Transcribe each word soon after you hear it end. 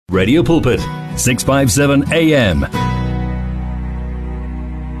Radio Pulpit, 657 AM.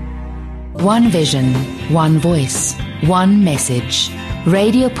 One vision, one voice, one message.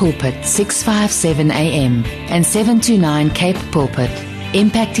 Radio Pulpit, 657 AM and 729 Cape Pulpit,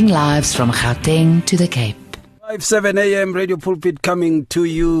 impacting lives from Gauteng to the Cape. 5:07 AM, Radio Pulpit coming to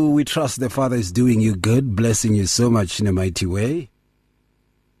you. We trust the Father is doing you good, blessing you so much in a mighty way.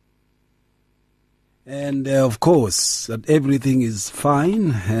 And of course, that everything is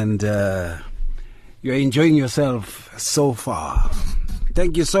fine and you're enjoying yourself so far.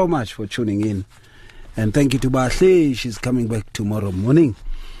 Thank you so much for tuning in. And thank you to Bahle. She's coming back tomorrow morning.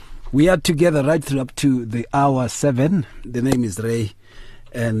 We are together right through up to the hour 7. The name is Ray.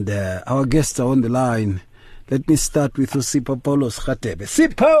 And our guests are on the line. Let me start with Sipho Paulos Khatebe.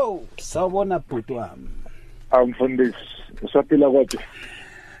 Sipho! Sawona bhuti wami. Mfundisi, usaphila kodwa?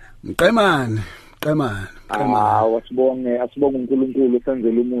 Qemani. Wasibonge uNkulunkulu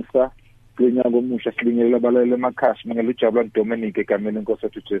senzele umusa kunyaka omusha sibingelela abalele emakhasi mangela uJabulani Dominic egameni lenkosi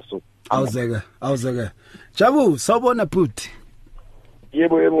yethu Jesu. Awuzeke. Jabu, sawubona bhuti.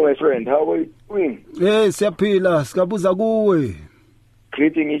 Yebo my friend, how are you doing? Siyaphila, sikabuza kuwe.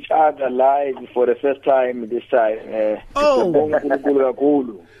 Greeting each other live for the first time this time. UNkulunkulu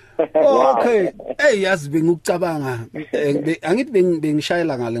kakhulu. Okay. Yazi bengucabanga. Angithi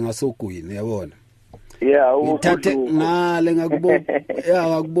bengishayela ngale ngasogwini, yabona. Yeah, ngithathe ngale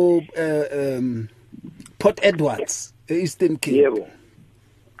ngakubo Port Edwards Eastern Cape. Yebo.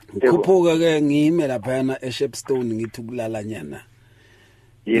 Khuphuka ke ngime lapha eShepstone ngithi ukulala nyana.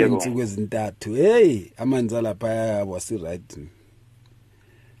 Yebo. Insuku ezintathu. Hey, amanzi lapha wasi right.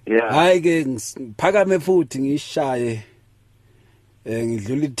 Yeah. Hayi ke ngiphakame futhi ngishaye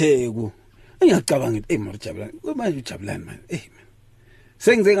ngidlula itheku. Ngiyacabanga ngithi Jabulani, manje uJabulani man.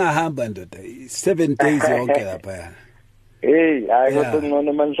 Sengize ngahamba ndoda 7 days yonke lapha. Hayi kodwa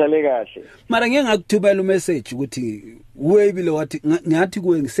ngcono manihlale kahle. Mara ngeke ngakuthubela umessage ukuthi uyebile wathi ngathi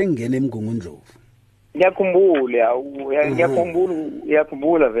kuwe ngisengena emngungundlovu.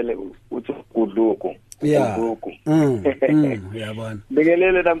 Ngiyakhumbula vele uthi gudluko. Yabona.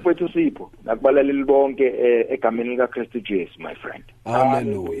 Bekelele namfethu Sipho nakubalaleli bonke egameni lika Kristu Jesu my friend.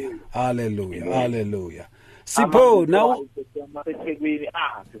 Hallelujah. Sipho now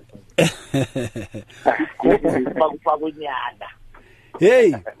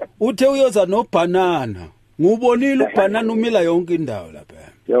Hey, uthe uyoza no banana. Ngubonile ubanana umila yonke indawo lapha.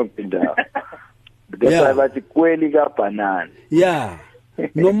 Yonke indawo. Ngeke bathi kweli ka banana. Yeah.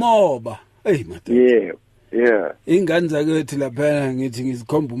 Nomoba. Hey madoda. Yeah. Ingane zakethu lapha ngithi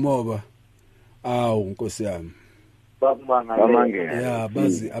ngizikhomba umoba. Awu Nkosi yami. Bamangela. Yeah,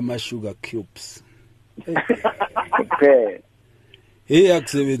 bazi ama sugar cubes. Okay.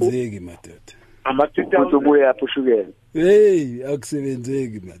 Akusebenzeki madoda. Amathuthu ubuye apho ushukela.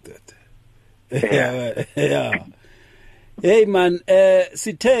 Akusebenzeki madoda. Yeah. Hey man,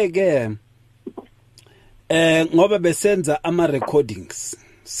 sitheke ngoba besenza ama recordings.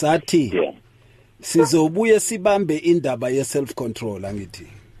 Sathi sizobuye sibambe indaba ye self control angithi.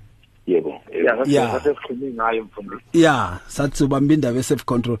 Yebo. Sasikhuluma ngayo mfundisi. Yeah, sathi sobamba indaba ye self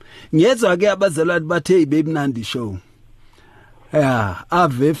control. Ngiyezwa ke abazalwane bathe ibemnandi show. Yeah,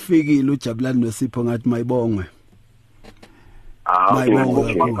 ave fikile uJabulani noSipho ngathi mayibongwe.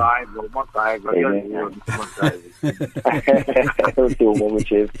 Mayibongwe.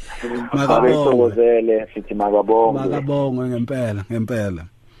 Makabongwe ngempela.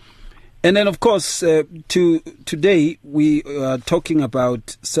 And then of course today we are talking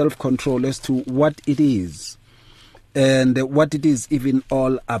about self-control as to what it is and what it is even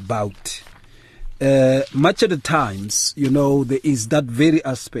all about. Much of the times, there is that very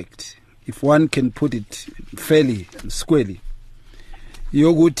aspect, if one can put it fairly and squarely.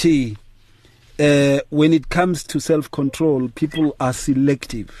 Yoguti, when it comes to self-control, people are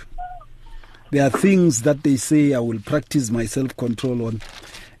selective. There are things that they say, I will practice my self-control on.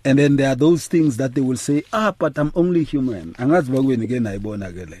 And then there are those things that they will say, but I'm only human. And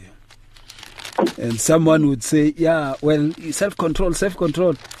someone would say, yeah, well, self-control.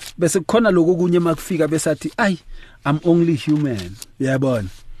 Bese khona lokho kunye makufika besathi, I'm only human. Yabona.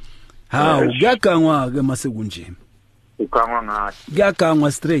 How kuyagangwa ke masekunje. Ukangwa ngathi.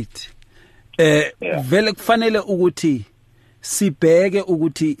 Kuyagangwa straight. Vele kufanele ukuthi sibheke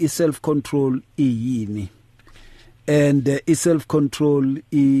ukuthi i-self-control iyini. And i-self-control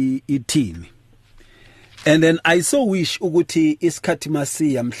ithini. And then I so wish ukuthi isikhathi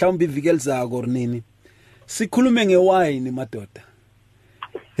masiya mhlawumbe ivikeli zako orinini sikhulume ngewine madoda.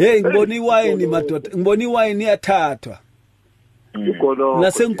 Hey ngibona iwine madoda, ngibona iwine iyathathwa.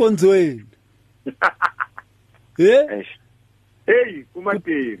 Nasenkonzweni. Hey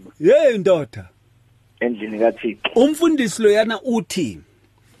kumadima. Hey ndoda. Endlini kaThixo. Umfundisi loyana uthi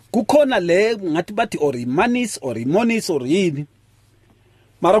kukhona le ngathi bathi orimanis orimonis or yini.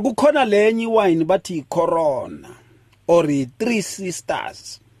 Mara kukhona lenye wine bathi Corona or three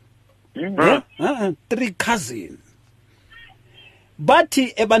sisters. Three cousins.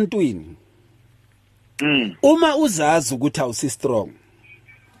 Bathi ebantwini. Uma uzazi ukuthi awusi strong.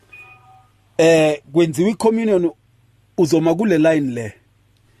 Kwenziwa icommunion uzoma kule line le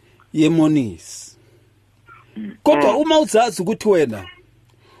yemonis. Kodwa uma uzazi ukuthi wena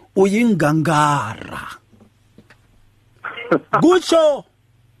uyingangara. Kutsho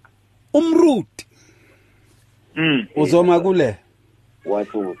umruti. Uzoma kule.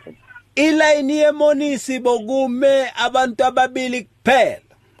 Wafuthi. Iline yemonisi bokume abantu ababili kuphela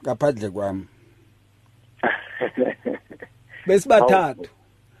ngaphandle kwami. Besibathathu.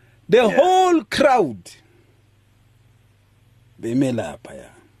 The whole crowd bemelapha ya.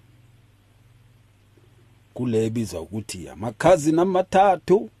 Kule ebizwa ukuthi amakhazi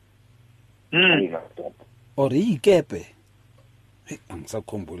namathathu. Or ikepe.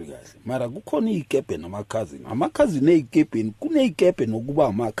 Angisakhumbuli kahle. Mara kukhona ikepe namakhazi. Amakhazi neikepe kuneikepe nokuba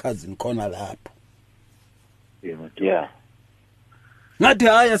amakhazi khona lapho. Yeah. Ngathi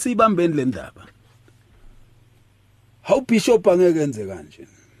haya sibambeni le ndaba. How bishop angeke enze kanje?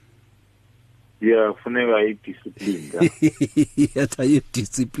 Yeah, kufuneka idiscipline. Yatha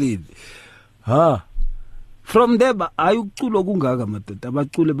idiscipline. Ha. From there ayuculo kungaka madoda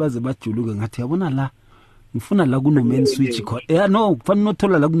abacule baze bajuluke ngathi yabona la ngifuna la kuno main switch khona. Yeah no, kufanele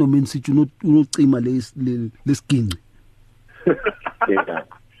nothola la kuno main switch unocima lesiginci.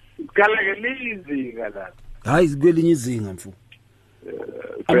 Kala ke lizinga la. Hayi kwelinye izinga mfu.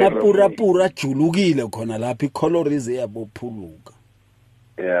 Amapura ajulukile khona lapha icolorize yabophuluka.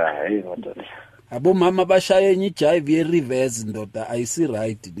 Yeah, hey madoda. Abo mama bashaya enye ijive ye reverse ndoda ayisi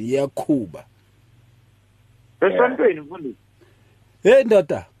right iyakhuba. Esontweni mfundisi. Hey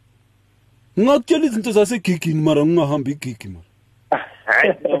ndoda. Ngakutshela izinto zasegigini mara ngingahamba igigi mara.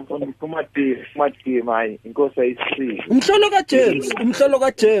 Hayi mfundisi kumadima hayi inkosi ayisile. Umhlolo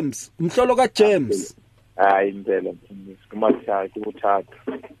kaJames. Hayi impela mfundisi kumathathu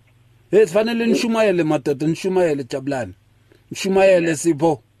kuthathu. Hey sifanele nishumayele madoda nishumayele Jabulani. Nishumayele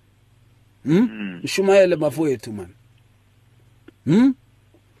Sipho. Nishumayele bafowethu man.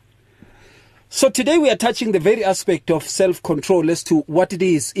 So today we are touching the very aspect of self-control as to what it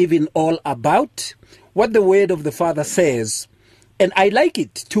is even all about, what the word of the Father says. And I like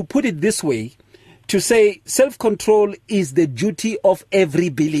it to put it this way, to say self-control is the duty of every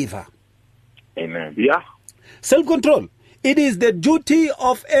believer. Amen. Yeah. Self-control, it is the duty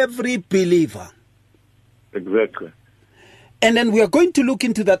of every believer. Exactly. And then we are going to look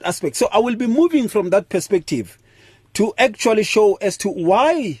into that aspect. So I will be moving from that perspective to actually show as to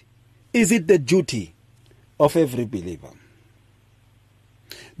why is it the duty of every believer.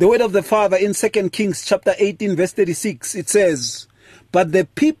 The word of the Father in 2 Kings chapter 18 verse 36, it says, "But the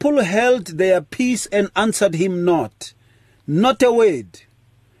people held their peace and answered him not a word.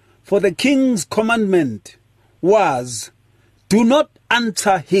 For the king's commandment was, do not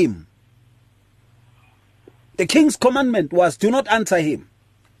answer him." The king's commandment was, do not answer him.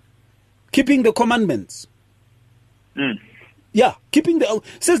 Keeping the commandments. Yeah,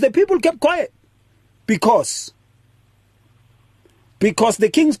 says the people kept quiet because the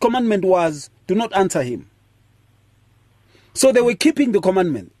king's commandment was, do not answer him. So they were keeping the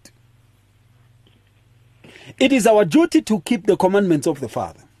commandment. It is our duty to keep the commandments of the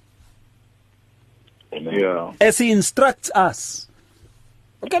Father. Yeah. As he instructs us.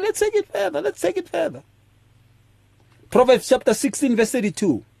 Okay, let's take it further. Proverbs chapter 16 verse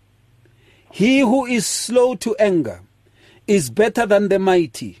 32. He who is slow to anger is better than the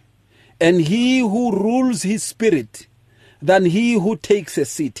mighty, and he who rules his spirit than he who takes a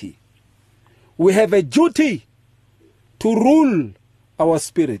city. We have a duty to rule our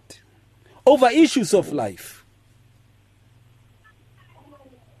spirit over issues of life.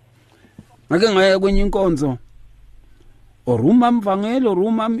 Ngake ngaya kwenye inkonzo oruma mvangelo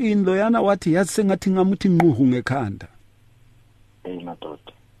oruma indlo yana wathi yathi sengathi ngamuthi nquhu ngekhanda.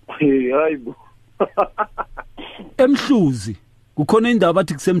 Madoda. Hayibo. Emhluzi kukhona indaba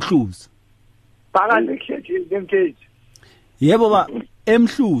bathi kusemhluzi. Phakathi ekhejini. Yebo ba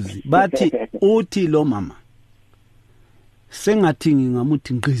emhluzi bathi uthi lo mama sengathi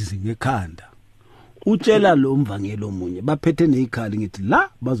ngingamuthi ngqizi ngekhanda. Utshela lo mvangelo omunye baphethe nezikhali ngithi la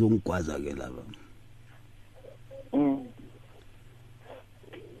bazongigwaza ke laba.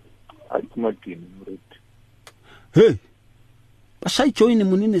 Akumadini mret. Hey. Bashayijoyina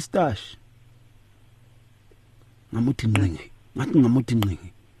munini stash. Ngamuthi ngqenge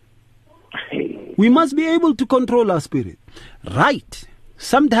We must be able to control our spirit. Right.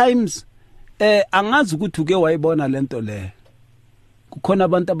 Sometimes angazi ukuthi uke wayibona lento le. Kukhona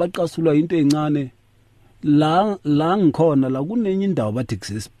abantu abaqasulwa into encane la ngikhona la kunenye indawo bathi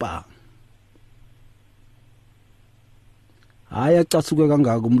kusespa. Hayi acasuke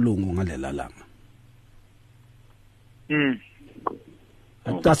kangaka umlungu ngalela langa.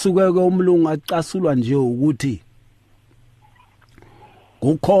 Acasuke ke umlungu acasulwa nje ukuthi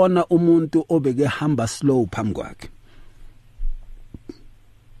kukhona umuntu obeke hamba slow phambi kwakhe.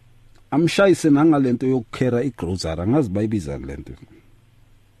 Amshayise nangalento yokukhera igrocery angazi bayibiza lento.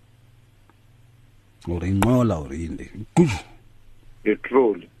 Orinqola orinde.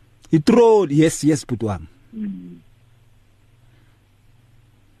 Itrol yes but wami.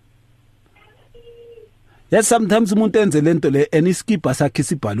 Yes, sometimes umuntu enze lento le eniskipa sakhe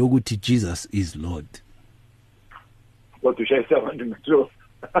sibhalo ukuthi Jesus is Lord. What to share abantu ngisho.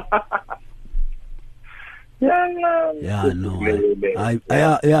 Yeah, no.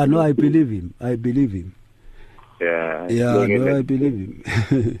 I believe him. I believe him. I believe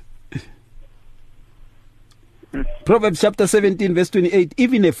him. Proverbs chapter 17 verse 28.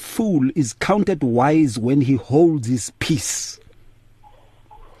 Even a fool is counted wise when he holds his peace.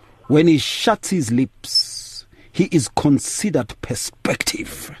 When he shuts his lips, he is considered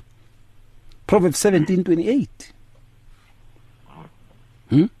perspective. Proverbs 17:28.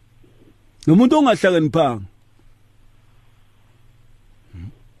 Umuntu ongahlakaniphanga.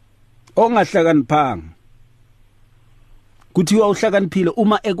 Ongahlakaniphanga. Kuthiwa uhlakaniphile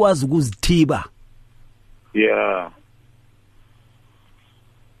uma ekwazi ukuzithiba. Yeah.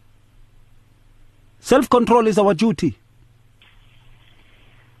 Self-control is our duty.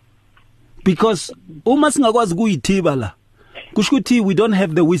 Because uma singakwazi ukuyithiba la, kusho ukuthi we don't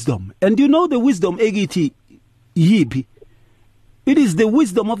have the wisdom. And you know the wisdom ekithi yipi? It is the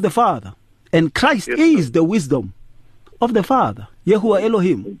wisdom of the Father. And Christ is the wisdom of the Father. Yahuwah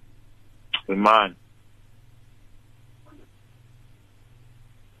Elohim. Amen.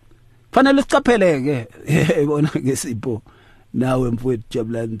 Fanele sicapheleke yebona ke Sipho nawe mfowethu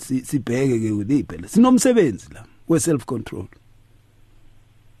Jabulani sibheke ke uliphela sinomsebenzi la we self control.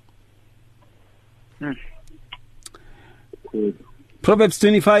 Proverbs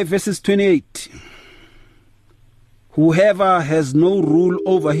 25 verses 28. Whoever has no rule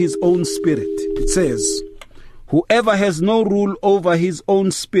over his own spirit, it says, whoever has no rule over his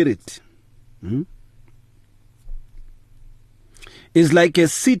own spirit is like a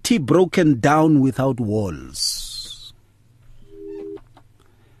city broken down without walls.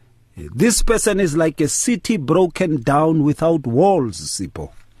 This person is like a city broken down without walls, Sipho.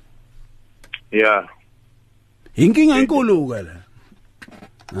 Yeah. Inkinga enkulu ke la.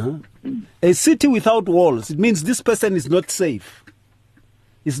 A city without walls, it means this person is not safe.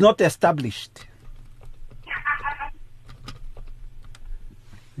 Is not established.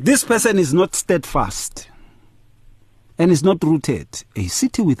 This person is not steadfast. And is not rooted. A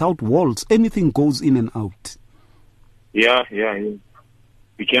city without walls, anything goes in and out. Yeah. You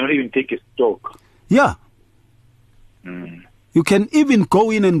cannot even take a stock. Yeah. You can even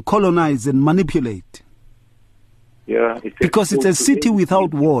go in and colonize and manipulate. Yeah. Because it's a city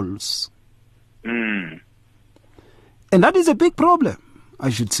without walls. And that is a big problem, I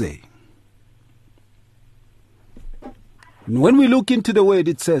should say. When we look into the word,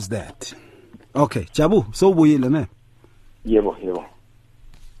 it says that. Okay, Jabu, so buyile ne? Yebo.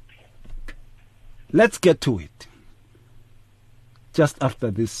 Let's get to it. Just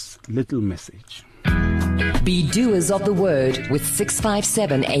after this little message. Be doers of the word with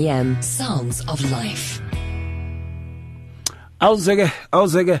 657 AM. Sounds of life.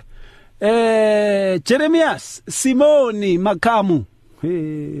 Awuzeke. Jeremias Simoni Makamu.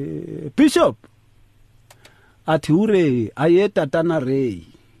 Bishop. Athi ure ayetatana rey.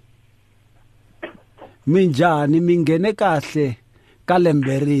 Minjani mingene kahle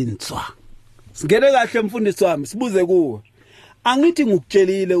kalemberitswa. Singene kahle mfundisi wami sibuze kuwe. Angithi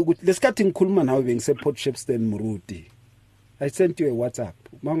ngikutshelile ukuthi lesikhathi ngikhuluma nawe bengise Port Shepstone Murudi. I sent you a WhatsApp.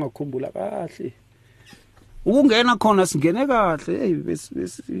 Mangakhumbula kahle. Ukungena khona singene kahle. Hey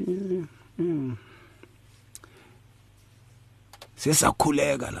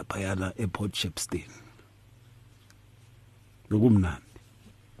Sisakhuleka lapha yana ePort Shepstone. Lokumnandi.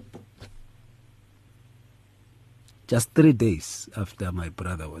 Just 3 days after my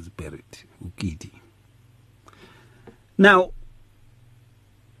brother was buried, Ukidi. Now,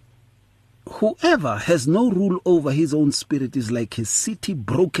 whoever has no rule over his own spirit is like a city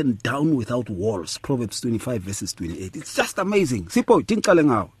broken down without walls. Proverbs 25 verses 28. It's just amazing. Sipho, tinqale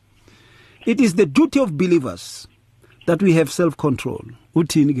ngawo. It is the duty of believers that we have self-control.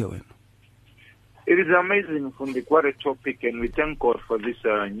 Uthini ke wena? It is amazing, Fundi, what a topic, and we thank God for this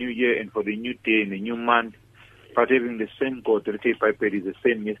new year and for the new day and the new month. But having the same God, the Piped is the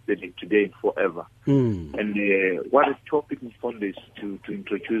same yesterday, today, and forever. And what a topic, Fundi, is to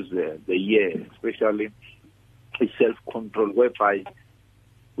introduce the year, especially self-control, whereby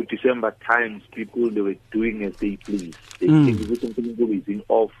with December times, people, they were doing as they please. They think something is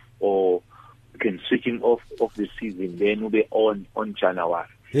off, or you can switching off of the season, then we'll be on January.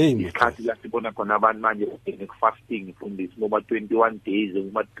 Isikhathi la sibona khona abantu manje fasting from this over 21 days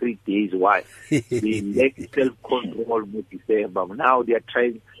over 3 days. Why? They lack self-control with December. Now they are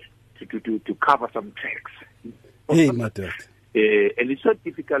trying to cover some tracks. And it's so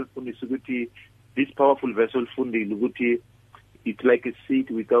difficult for this powerful vessel Fundi, it's like a seat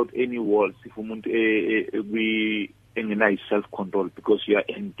without any walls. If we organize self-control, because you are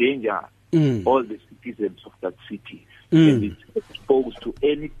in danger, all the citizens of that city. And it's exposed to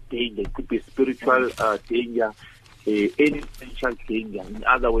any danger. It could be spiritual danger, any potential danger. In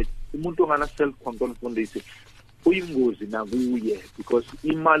other words, umuntu ngana self-control Fundi ise uyingozi nakuye, because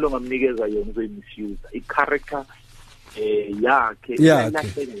imali ongamnikeza yona uzoyimisuza. I-character yakhe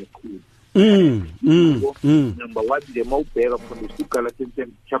ilahleke kakhulu. Number one, the mawubheka from the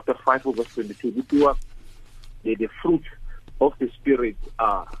Galatians chapter 5 verse 22, kuthiwa the fruit of the spirit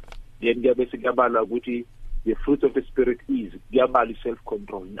are, then kuyabala ukuthi the fruit of the spirit is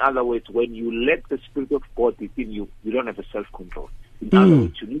self-control. In other words, when you let the Spirit of God within you, you don't have a self-control. In other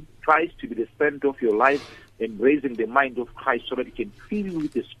words, you need Christ to be the center of your life and raising the mind of Christ so that you can fill you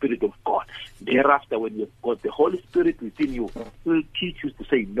with the Spirit of God. Thereafter, when you've got the Holy Spirit within you, He will teach you to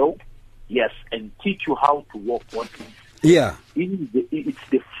say no, yes, and teach you how to walk godly. Yeah. It's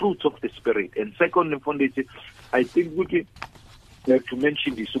the fruit of the Spirit. And second, I think we have to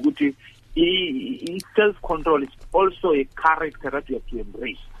mention this. Self-control is also a character that you have to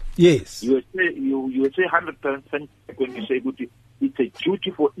embrace. Yes. You would say 100% when you say it's a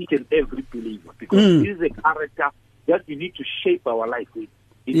duty for each and every believer, because this is a character that we need to shape our life with.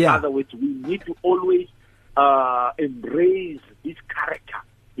 In other words, we need to always embrace this character,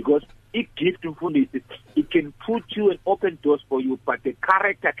 because it gives you Fundi, it can put you and open doors for you, but the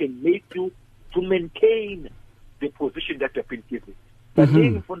character can make you to maintain the position that you've been given. But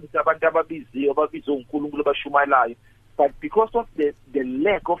because of the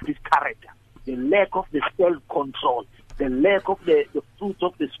lack of this character, the lack of the self-control, the lack of the fruit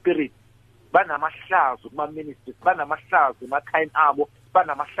of the Spirit,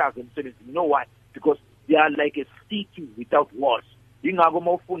 you know why? Because they are like a city without walls.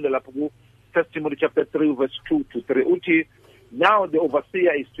 First Timothy chapter 3 verse 2 to 3. Now the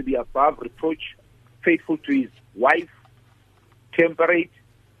overseer is to be above reproach, faithful to his wife, temperate,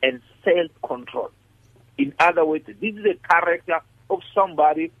 and self-control. In other words, this is a character of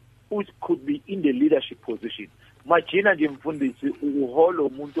somebody who could be in the leadership position. Imagine Mfundisi uholo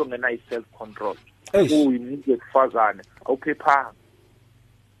umuntu ongenayo self-control. Umuntu wesifazane awuphephanga.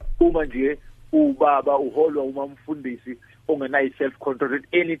 Uma nje ubaba uholwa uma Mfundisi ongenayo self-control, at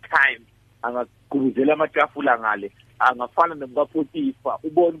any time angaguruzela amatafula ngale, angafana nomkaPotifa,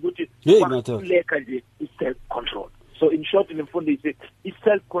 ubone ukuthi kwaleka nje self-control. So in short, in Mfundisi, it's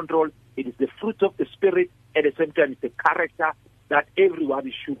self-control. It is the fruit of the Spirit. At the same time, it's a character that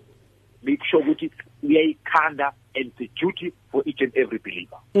everybody should make sure that we are kind, and it's a duty for each and every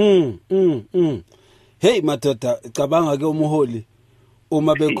believer. Hey madoda, cabanga ke umuholi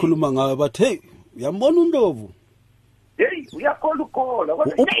uma bekhuluma ngawe bathi hey, uyambona uNdlovu? Hey, uyakhola ukhola.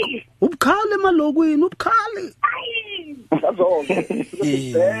 Ubukhali emalokwini, ubukhali.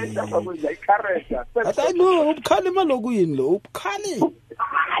 No, ubukhali emalokwini lo, ubukhali.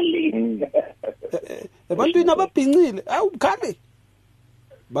 Ebantwini ababhincile, ubukhali.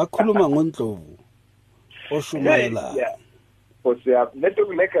 Bakhuluma ngoNdlovu oshumayela. Yeah. Because neto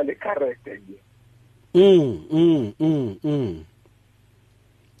kuleka le character nje.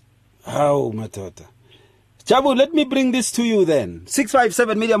 How madoda. Jabu, let me bring this to you then.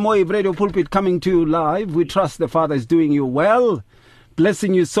 657 Media Moib Radio Pulpit coming to you live. We trust the Father is doing you well,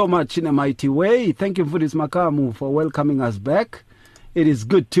 blessing you so much in a mighty way. Thank you for this Makamu for welcoming us back. It is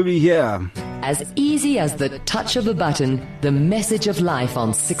good to be here. As easy as the touch of a button, the message of life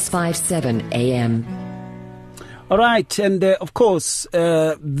on 657 AM. All right, and of course,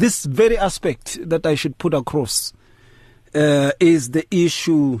 this very aspect that I should put across is the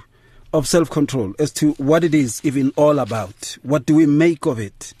issue of self-control, as to what it is even all about. What do we make of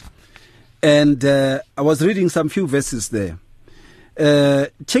it? And I was reading some few verses there.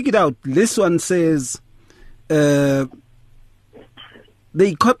 Check it out. This one says,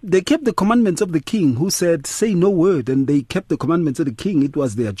 They kept the commandments of the king, who said, say no word, and they kept the commandments of the king. It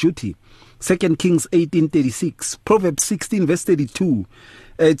was their duty. 2 Kings 18:36, Proverbs 16 verse 32.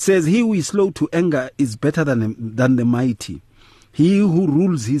 It says, he who is slow to anger is better than the mighty. He who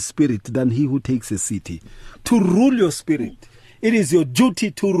rules his spirit than he who takes a city. To rule your spirit. It is your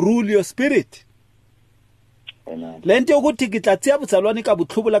duty to rule your spirit. Lento yokuthi ke tla tsia botsalwane ka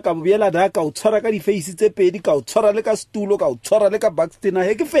botlhobola ka bobiela da ka o tshwara ka di face tse pedi ka o tshwara le ka stulo ka o tshwara le ka backstena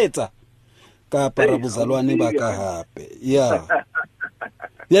he ke fetsa ka para botsalwane ba ka hape yeah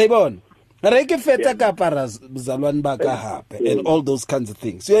ya ibona re ke fetsa ka para botsalwane ba ka hape and all those kinds of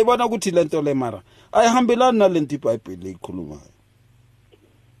things ya ibona ukuthi lento le mara ayihambelana nalento iBhayibheli ikhulumayo.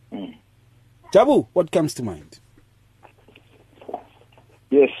 Jabu, what comes to mind?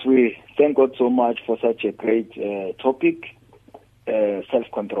 Yes, we thank God so much for such a great topic,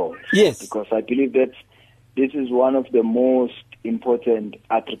 self-control. Yes. Because I believe that this is one of the most important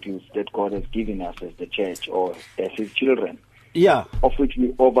attributes that God has given us as the church or as His children. Yeah. Of which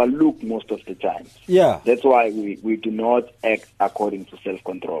we overlook most of the time. Yeah. That's why we do not act according to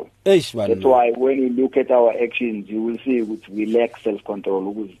self-control. That's why when you look at our actions, you will see we lack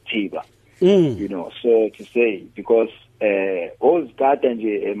self-control. You know, so to say, because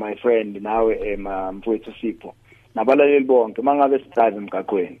my friend now mfowethu Sipho nabalaleli bonke mangabe sidrave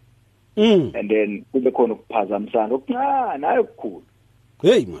emgaqweni and then kube khona ukuphazamisana okuncane hayi okukhulu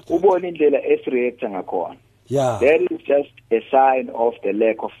hey manje ubona indlela esireact ngakhona yeah that is just a sign of the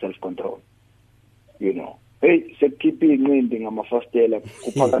lack of self control, you know. Hey sekukhipha inqindi ngamafastela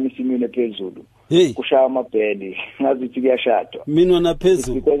kuphakamisa imini ephezulu kushaya amabhendi ngazi ukuthi kuyashadwa mina na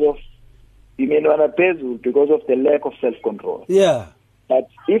phezulu because of the lack of self-control. Yeah. But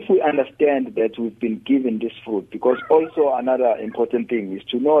if we understand that we've been given this fruit, because also another important thing is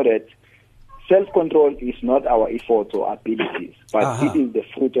to know that self-control is not our efforts or abilities, but it is the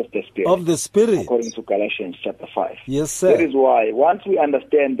fruit of the Spirit. Of the Spirit. According to Galatians chapter 5. Yes, sir. That is why once we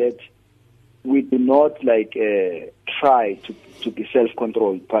understand that we do not try to be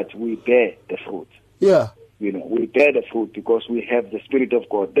self-controlled, but we bear the fruit. Yeah. You know, we bear the fruit because we have the Spirit of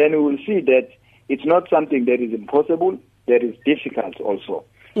God. Then we will see that it's not something that is impossible, that is difficult also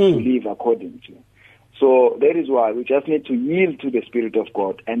to live according to. So that is why we just need to yield to the Spirit of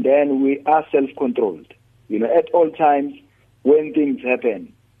God, and then we are self-controlled. You know, at all times when things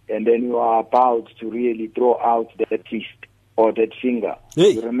happen, and then you are about to really throw out that fist or that finger,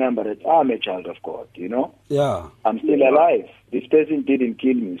 you remember that I'm a child of God, you know? Yeah. I'm still alive. This person didn't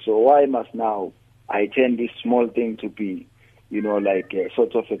kill me, so why must now I turn this small thing to be, you know, like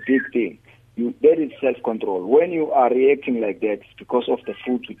sort of a big thing? That is self-control. When you are reacting like that, it's because of the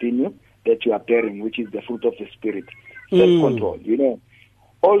fruit within you that you are bearing, which is the fruit of the Spirit. Self-control, you know.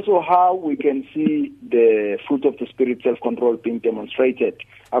 Also, how we can see the fruit of the Spirit, self-control, being demonstrated.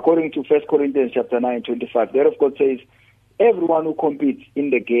 According to 1 Corinthians chapter 9:25, there of God says, everyone who competes in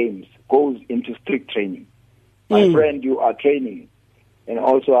the games goes into strict training. My friend, you are training. And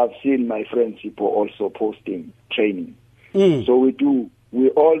also I've seen my friend Sipho also posting training. So we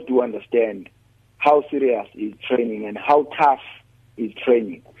all do understand how serious is training and how tough is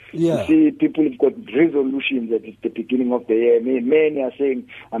training. Yeah. You see, people have got resolutions at the beginning of the year. Many are saying,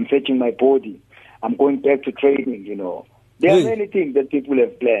 I'm fetching my body. I'm going back to training, you know. There are many things that people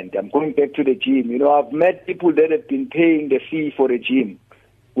have planned. I'm going back to the gym. You know, I've met people that have been paying the fee for a gym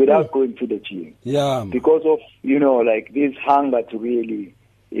without going to the gym. Yeah. Because of, you know, like this hunger to really,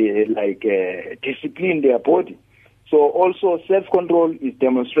 discipline their body. So also self-control is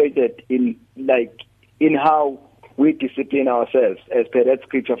demonstrated in how we discipline ourselves, as per that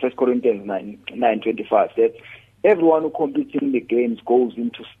scripture, 1 Corinthians 9:25, that everyone who competes in the games goes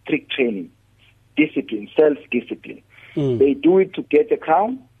into strict training, discipline, self-discipline. They do it to get a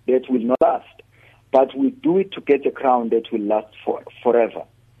crown that will not last, but we do it to get a crown that will last forever.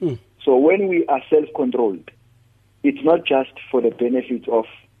 So when we are self-controlled, it's not just for the benefit of,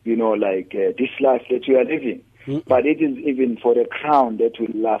 you know, this life that we are living, but it is even for the crown that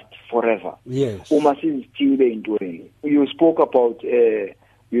will last forever. Yes. You spoke about,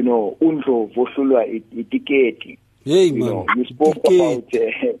 you know, Undlo Voshulwa Itiketi. Hey, man. You spoke about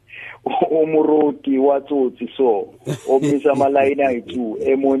Omuroti Watsoti so Omisa Malaina itu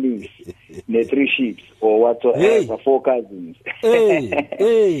Emonis, Netri ships or whatsoever, 4 cousins.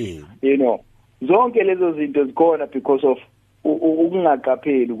 Hey. You know, zonke lezo zinto zikhona because of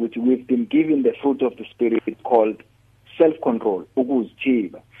ukungaqapheli ukuthi we've been given the fruit of the Spirit called self-control,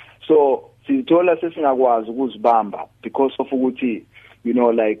 ukuzithiba. So sithola sesingakwazi ukuzibamba because of ukuthi, you know,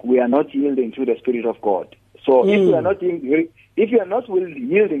 like we are not yielding to the Spirit of God. So if you are not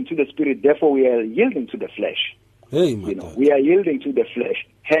yielding to the Spirit, therefore we are yielding to the flesh. Hey, you know, we are yielding to the flesh.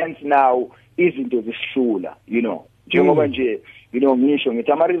 Hence now izinto zishlula, you know. Njengoba nje, you know, ngisho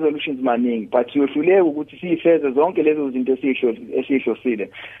ngithi ama resolutions maningi, but siyohluleka ukuthi sifeze zonke lezo zinto esihlosile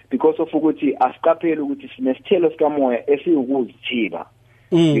because of ukuthi asiqaphele ukuthi sinesithelo sikamoya esiyukuzithiba.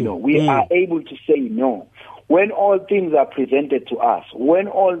 You know, we are able to say no. When all things are presented to us, when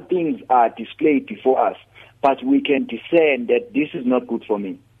all things are displayed before us, but we can discern that this is not good for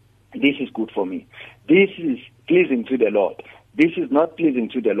me. This is good for me. This is pleasing to the Lord. This is not pleasing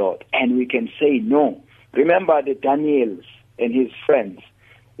to the Lord. And we can say no. Remember the Daniels and his friends,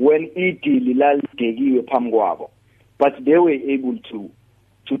 when but they were able to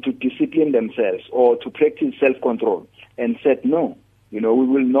discipline themselves or to practice self-control and said, no, you know, we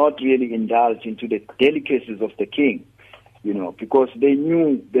will not really indulge into the delicacies of the king, you know, because they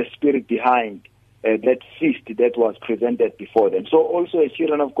knew the spirit behind that feast that was presented before them. So also as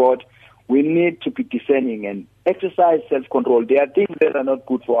children of God, we need to be discerning and exercise self-control. There are things that are not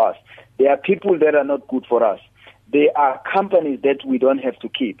good for us. There are people that are not good for us. There are companies that we don't have to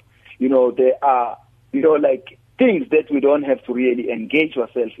keep. You know, there are, you know, like things that we don't have to really engage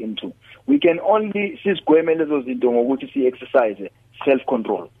ourselves into. We can only exercise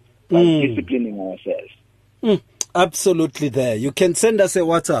self-control by disciplining ourselves. Absolutely there. You can send us a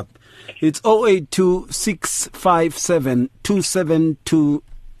WhatsApp. It's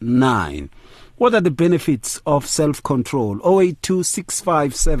 0826572729. What are the benefits of self-control?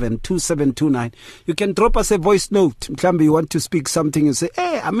 0826572729. You can drop us a voice note. Mklambi, you want to speak something and say,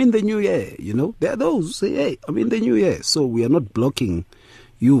 hey, I'm in the new year. You know, there are those who say, hey, I'm in the new year. So we are not blocking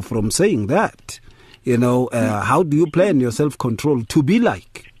you from saying that. You know, how do you plan your self-control to be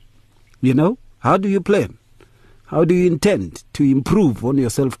like? You know, how do you plan? How do you intend to improve on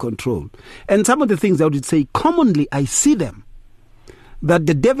your self-control? And some of the things I would say, commonly I see them, that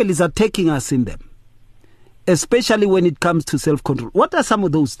the devil is attacking us in them, especially when it comes to self-control. What are some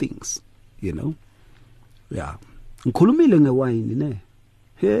of those things? You know? Yeah. Ngikhulumile ngewine ne.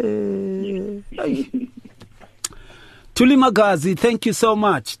 Hey. Tuli Magazi, thank you so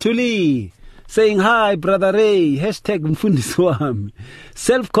much. Tuli saying hi, Brother Ray, #Mfundisi wami.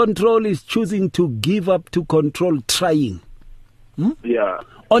 Self-control is choosing to give up to control, trying. Yeah.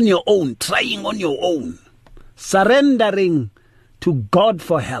 On your own, trying on your own. Surrendering to God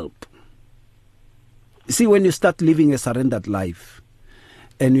for help. See, when you start living a surrendered life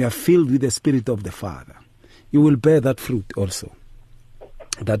and you are filled with the Spirit of the Father, you will bear that fruit also.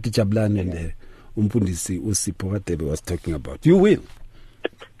 That Jablan and Mfundisi Usipo Watebe was talking about. You will.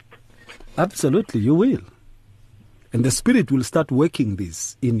 Absolutely, you will. And the Spirit will start working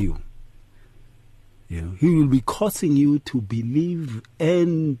this in you. You know, He will be causing you to believe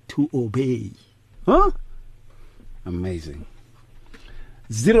and to obey. Huh? Amazing.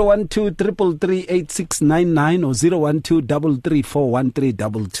 012-333-8699 or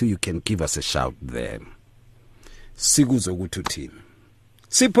 012-334-1322. You can give us a shout there. Siguzo Gututin.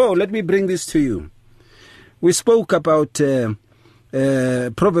 Sipo, let me bring this to you. We spoke about Proverbs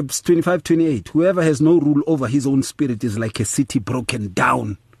 25:28. Whoever has no rule over his own spirit is like a city broken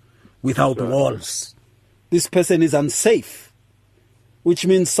down without walls. This person is unsafe, which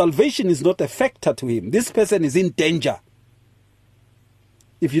means salvation is not a factor to him. This person is in danger.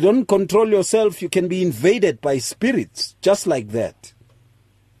 If you don't control yourself, you can be invaded by spirits just like that.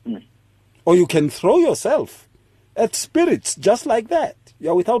 Or you can throw yourself at spirits just like that.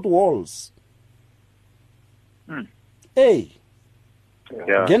 You're without walls. Hey.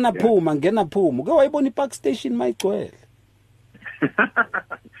 Yeah. Ngena phuma. Uke wayibona ipark station mayigcwele.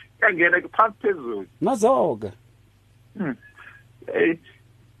 Kangena phansi phezulu. Nazoga.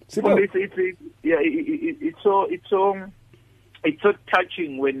 It's so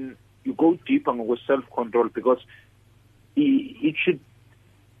touching when you go deeper with self-control, because it should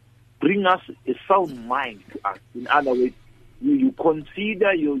bring us a sound mind to us. In other words, you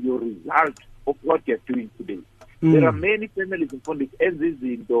consider your result of what you're doing today. There are many families in front of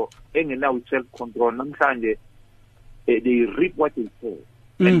ezizinto engena with self-control. Namhlanje they reap what they sow.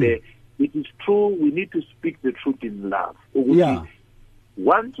 And it is true, we need to speak the truth in love. Yeah.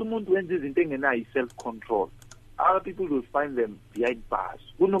 Once umuntu wenza izinto engena self-control, other people will find them behind bars.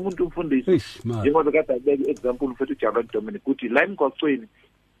 Kunomuntu umfundisi njengoba kade abeke example mfethu Jabal Dominic ukuthi la emgwaqweni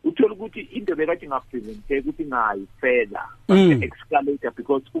uthola ukuthi into bekathi ngapresente ukuthi ngayifela escalator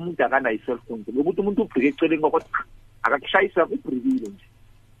because umuntu akanayo self-control. Ukuthi umuntu ubhrike eceleni ngokuthi akakushayisa ubhrikile nje.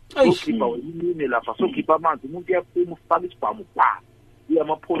 Sokhipha wena lapha, sokhipha amanzi, umuntu uyaphuma ufaka isibhamu pa.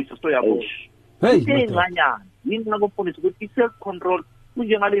 Uyamapholisa soyabo. Hey, inganyana. Yini ngakufundisa ukuthi self-control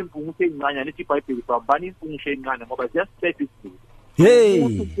kunjengale impungu eyincane ethi iBhayibheli babani impungu eyincane ngoba just set it. Hey.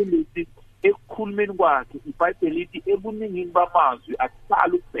 ekukhulumeni kwakhe iBhayibheli lithi ebuningini bamazwi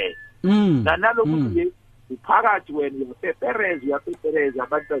akuhlala ubheke nanaloku nje uphakathi wena uyapepereza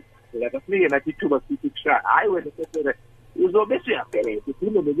abantu lakusinike nathi ithuba sithi kushaya hayi wena upepereza uzobe uyapereza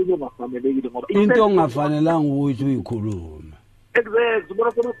ukhulume nokuthi ongafanelekile ngoba into ongafanelanga ukuthi uyikhulume exactly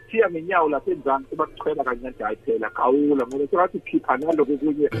ubona khona ukuthiya ngenyawo lapha enzansi bakuchwela kancane hayi phela khawula ngoba sokuthi khipha naloko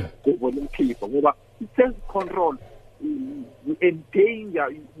kunye kuvona umkhipha ngoba self control endanger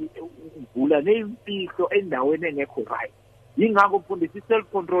uvula nempilo endaweni engekho right ingakho mfundisi self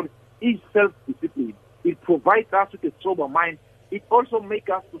control is self discipline. It provides us with a sober mind. It also makes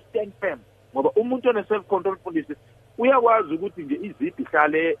us to stand firm ngoba umuntu one self control mfundisi uyakwazi ukuthi nje iziphi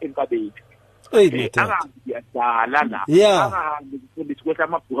ihlale enkabeni angiyadala la angahambi mfundisi kwehla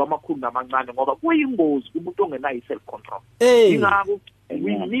amabhuku amakhulu namancane ngoba kuyingozi kumuntu ongenayo self control. Ingakho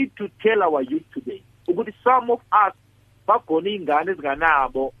we need to tell our youth today ukuthi some of us bagona ingane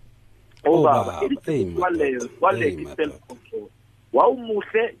ezinganabo obaba kwale self control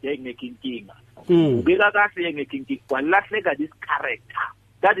wawumuhle yengekho inkinga ubeka kahle yengekho inkinga kwalahleka this character.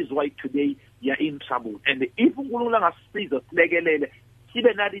 That is why today you are in trouble. And if uNkulunkulu angasiza silekelele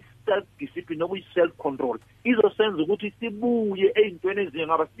sibe nali self discipline nokuyi self control izosenza ukuthi sibuye ezintweni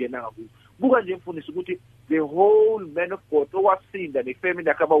ezingaba singena ngakuzo. Buka nje mfundisi ukuthi the whole man of God owasinda nefamily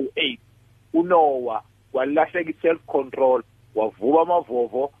yakhe abawu8 uNoah walahleka self control wavuba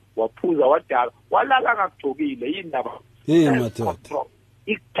amavovo waphuza wadala walala ngagcokile indaba madoda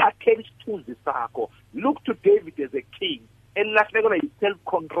ikuthathela isithunzi sakho. Look to David as a king elahlekelwa yi-self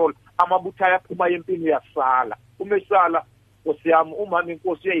control amabutho ayaphuma empini uyasala umesala Nkosi yami umama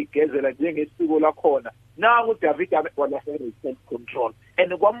inkosi uyayigezela njengesiko lakhona nangu uDavid walahlekelwa yi-self control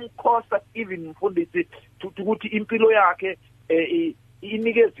and kwamkhosa even mfundisi ukuthi impilo yakhe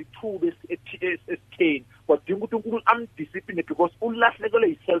inikeza ithuba esitheni kwadinga ukuthi uNkulunkulu amdiscipline because ulahlekelwe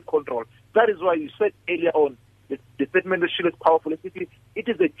yi-self control. That is why you said earlier on the statement of Shilo is powerful. It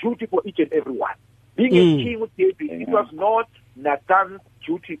is a duty for each and every one. Being a king with David, it was not Nathan's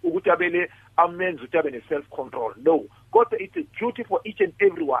duty ukuthi abele amenze ukuthi abe ne-self control. No, God, it's a duty for each and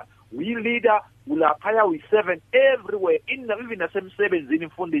every one. We leader ulaphaya we servant everywhere even nasemsebenzini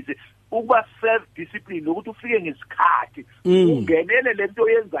mfundisi ukuba self discipline ukuthi ufike ngesikhathi ungenele lento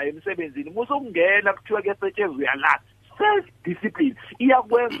oyenzayo emsebenzini musokungena kuthiwa kuyasetshenzwa uyalala. Self discipline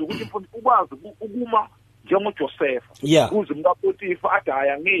iyakwenza ukuthi mfundisi ukwazi ukuma njengoJoseph kuze umkaPotifa athi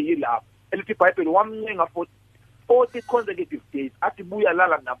haya ngiyi lapha elithi iBhayibheli wamncenga for 40 consecutive days athi buya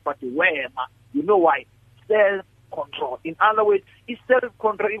lala naphathi wema. You know why? Self control. In other words, is self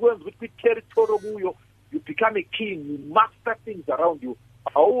control ikwenza ukuthi territory kuyo you become a king, you master things around you.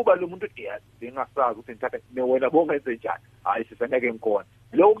 Awuba lo muntu engasazi ukuthi ngithatha wena bongenze njani hayi sisaneke ngikona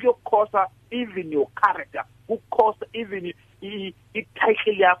lokho kuyokhosa even your character, kukhosa even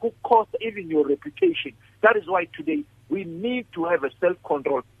i-title yakho, kukhosa even your reputation. That is why today we need to have a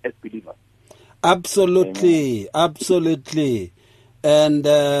self-control as believers. Absolutely. And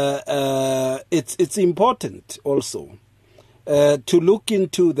it's important also to look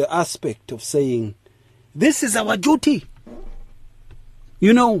into the aspect of saying this is our duty.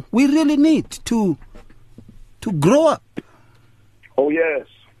 You know, we really need to grow up. Oh yes.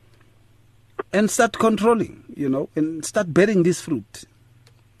 And start controlling, you know, and start bearing this fruit.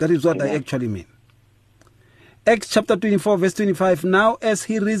 That is what I actually mean. Acts chapter 24 verse 25. Now as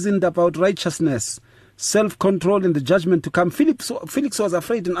he reasoned about righteousness, self-control and the judgment to come, Felix was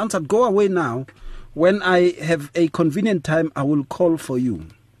afraid and answered, go away now. When I have a convenient time, I will call for you.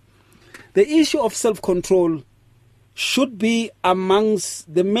 The issue of self-control should be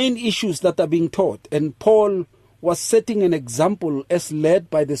amongst the main issues that are being taught. And Paul was setting an example as led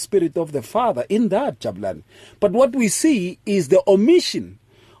by the Spirit of the Father in that, Jabulani. But what we see is the omission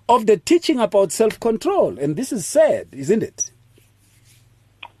of the teaching about self-control. And this is sad, isn't it?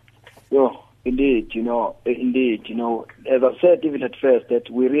 Yeah, indeed, as I said even at first, that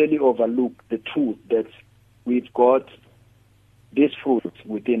we really overlook the truth that we've got this fruit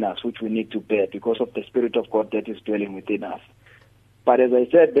within us, which we need to bear because of the Spirit of God that is dwelling within us. But as I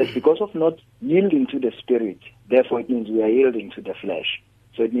said, that because of not yielding to the Spirit, therefore it means we are yielding to the flesh.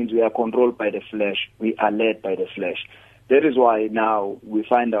 So it means we are controlled by the flesh, we are led by the flesh. That is why now we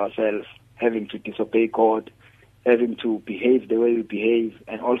find ourselves having to disobey God, having to behave the way we behave,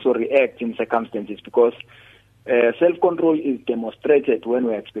 and also react in circumstances, because self-control is demonstrated when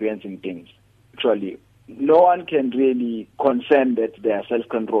we're experiencing things. Actually, no one can really confirm that they are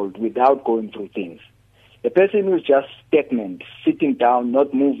self-controlled without going through things. A person who is just stagnant, sitting down,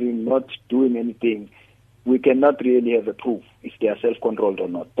 not moving, not doing anything, we cannot really have a proof if they are self-controlled or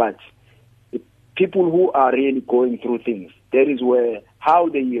not. But people who are really going through things, that is where how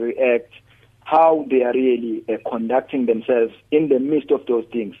they react, how they are really conducting themselves in the midst of those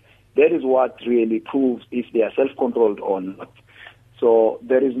things. That is what really proves if they are self-controlled or not. So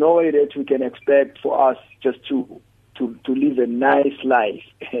there is no way that we can expect for us just to live a nice life.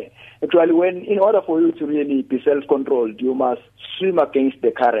 Actually, in order for you to really be self-controlled, you must swim against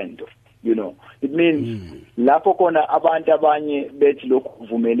the current. It means lapho khona abantu abanye bethi lokhu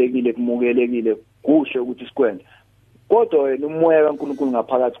kuvumelekile kumukelekile kuhle ukuthi sikwenze. Kodwa wena umoya kaNkulunkulu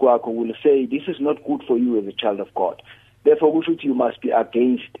ngaphakathi kwakho will say this is not good for you as a child of God. Therefore kusho ukuthi you must be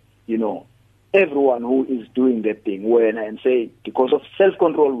against, everyone who is doing that thing and say because of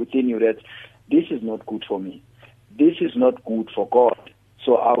self-control within you that this is not good for me. This is not good for God.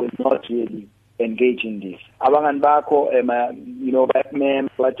 So I will not really engage in this. Abangani bakho back man,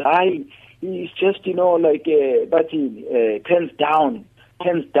 but it's just but he turns down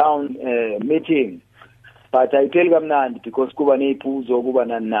meeting. But I tell kamnandi because kuba nephuzo kuba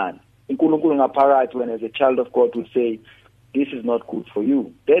nani. uNkulunkulu ngaphakathi when as a child of God would say this is not good for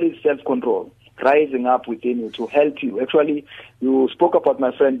you. There is self-control rising up within you to help you. Actually, you spoke about,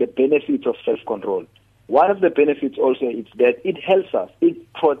 my friend, the benefits of self-control. One of the benefits also is that it helps us,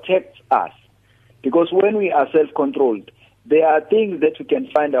 it protects us. Because when we are self-controlled, there are things that we can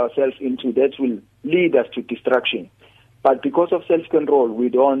find ourselves into that will lead us to destruction. But because of self-control, we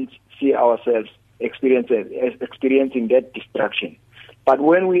don't see ourselves experiencing that destruction. But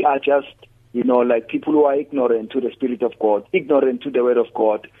when we are just, like people who are ignorant to the Spirit of God, ignorant to the Word of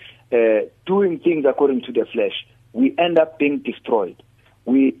God, doing things according to the flesh, we end up being destroyed.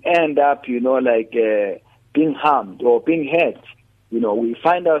 We end up, being harmed or being hurt. We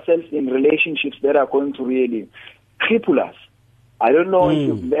find ourselves in relationships that are going to really cripple us. I don't know if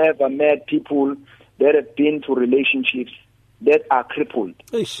you've ever met people that have been to relationships that are crippled.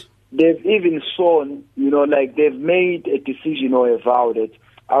 Ish. They've even shown, they've made a decision or a vow that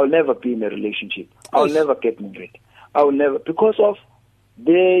I'll never be in a relationship. I'll never get married. I'll never, because of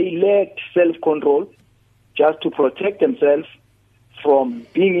they lacked self-control just to protect themselves from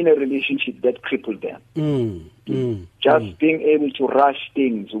being in a relationship that crippled them. Being able to rush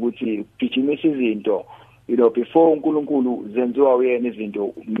things, ukuthi gijimisa izinto, before uNkulunkulu zenziwa wena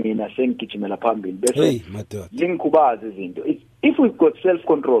izinto mina sengigijimela phambili bese ngikhubaza izinto. If we've got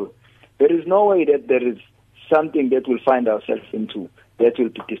self-control, there is no way that there is something that we'll find ourselves into that will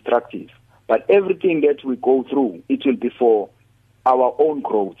be destructive. But everything that we go through, it will be for our own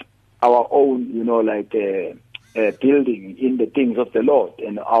growth, our own, building in the things of the Lord,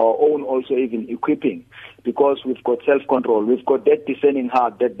 and our own also even equipping, because we've got self-control. We've got that discerning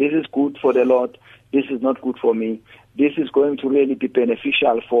heart that this is good for the Lord, this is not good for me, this is going to really be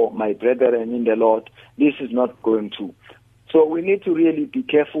beneficial for my brethren in the Lord, this is not going to. So we need to really be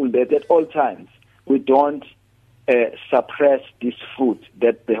careful that at all times we don't suppress this fruit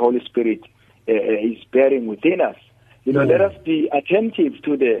that the Holy Spirit is bearing within us. Let us be attentive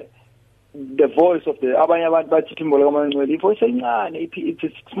to the voice of the abanye abantu bathi voice encane, it's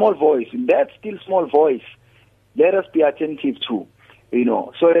a small voice, and that still small voice, let us be attentive to,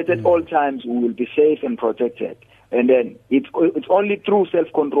 so that at all times we will be safe and protected. And then it's only through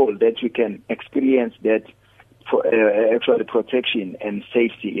self-control that we can experience that actual protection and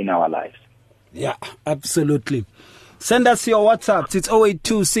safety in our lives. Yeah, absolutely. Send us your WhatsApps. It's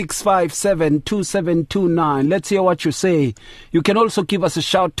 0826572729. Let's hear what you say. You can also give us a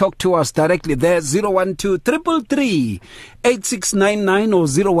shout. Talk to us directly there. 012-333-8699 or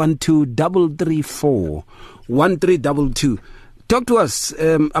 012-334-1322. Talk to us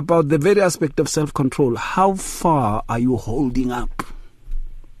about the very aspect of self-control. How far are you holding up?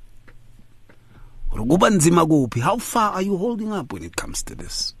 How far are you holding up when it comes to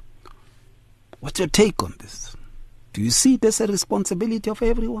this? What's your take on this? Do you see it as a responsibility of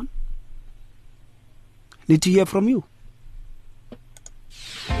everyone? Need to hear from you.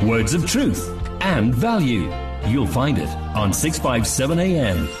 Words of truth and value. You'll find it on 657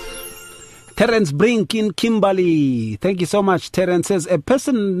 AM. Terence Brink in Kimberley. Thank you so much. Terence says, a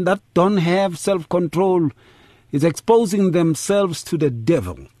person that don't have self-control is exposing themselves to the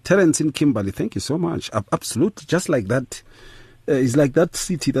devil. Terence in Kimberley, thank you so much. Absolutely, just like that. It's like that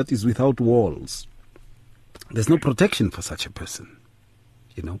city that is without walls. There's no protection for such a person.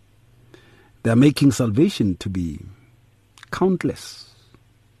 They're making salvation to be countless.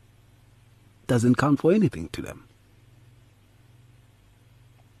 Doesn't count for anything to them.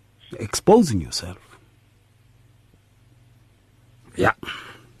 You're exposing yourself. Yeah.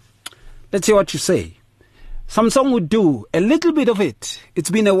 Let's see what you say. Some song would do a little bit of it. It's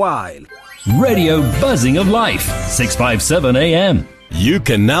been a while. Radio Buzzing of Life, 657 AM. You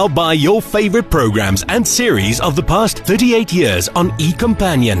can now buy your favorite programs and series of the past 38 years on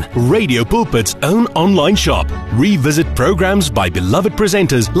eCompanion, Radio Pulpit's own online shop. Revisit programs by beloved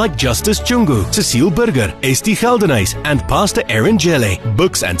presenters like Justice Chungu, Cecile Burger, Esti Geldenhuys, and Pastor Aaron Jelle.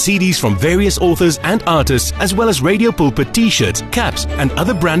 Books and CDs from various authors and artists, as well as Radio Pulpit t-shirts, caps, and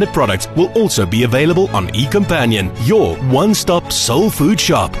other branded products will also be available on eCompanion, your one-stop soul food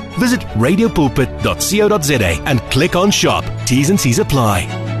shop. Visit radiopulpit.co.za and click on shop. T's and C's apply.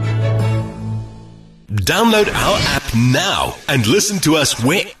 Download our app now and listen to us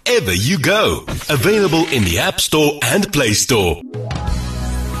wherever you go. Available in the App Store and Play Store.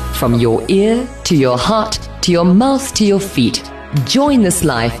 From your ear to your heart to your mouth to your feet. Join this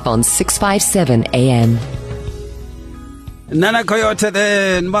life on 657 AM. Nana Coyote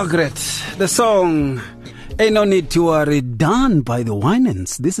then, Margaret. The song Ain't No Need to Worry, done by the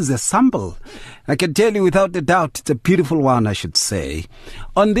Winans. This is a sample. I can tell you without a doubt, it's a beautiful one, I should say.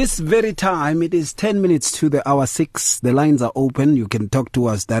 On this very time, it is 10 minutes to the hour 6. The lines are open. You can talk to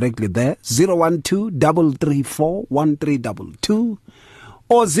us directly there. 012-334-1322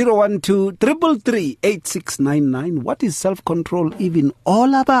 or 012-333-8699. What is self-control even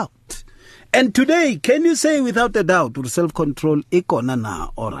all about? And today, can you say without a doubt, self-control ikona na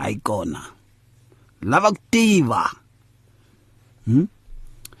or aikona? Lavaktiva. You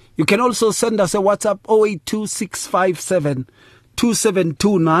can also send us a WhatsApp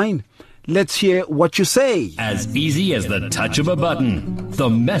 0826572729. Let's hear what you say. As easy as the touch of a button.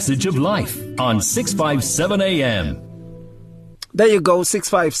 The message of life on 657 AM. There you go,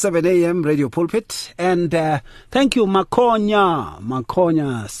 657 AM Radio Pulpit. And thank you, Makonya.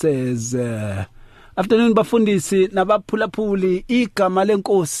 Makonya says, afternoon bafundisi nabaphulaphuli igama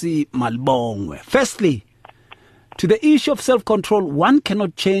lenkosi malibongwe. Firstly, to the issue of self-control, one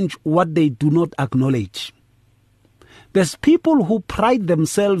cannot change what they do not acknowledge. There's people who pride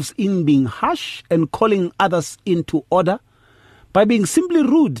themselves in being harsh and calling others into order by being simply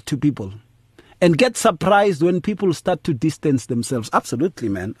rude to people and get surprised when people start to distance themselves. Absolutely,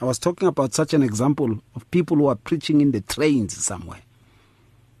 man. I was talking about such an example of people who are preaching in the trains somewhere.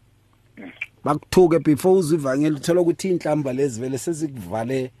 Bakuthuke before uzivangela uthola ukuthi inhlamba lezi vele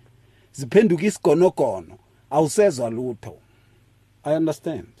sezikuvale ziphenduka isigonogono awusezwa lutho. I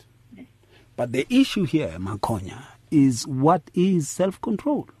understand. But the issue here, Makonya, is what is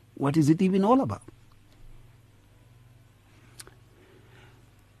self-control? What is it even all about?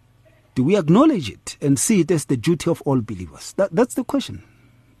 Do we acknowledge it and see it as the duty of all believers? That's the question.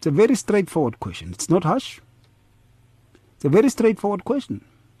 It's a very straightforward question. It's not harsh. It's a very straightforward question.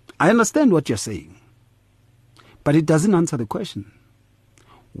 I understand what you're saying, but it doesn't answer the question.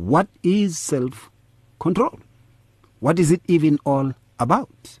 What is self-control? What is it even all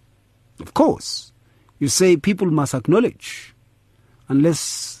about? Of course, you say people must acknowledge.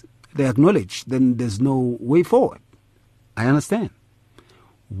 Unless they acknowledge, then there's no way forward. I understand.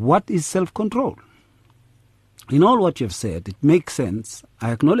 What is self-control? In all what you've said, it makes sense.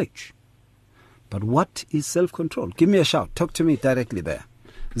 I acknowledge. But what is self-control? Give me a shout. Talk to me directly there.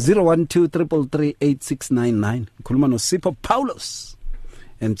 012-333-8699. Khuluma noSipho Paulos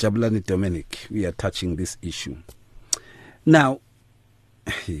and Jabulani Dominic. We are touching this issue. Now,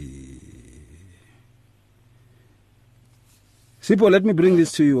 Sipho, let me bring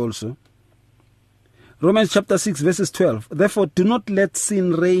this to you also. Romans chapter 6 verses 12. Therefore, do not let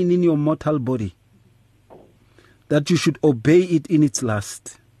sin reign in your mortal body, that you should obey it in its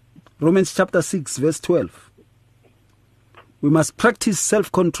lust. Romans chapter 6 verse 12. We must practice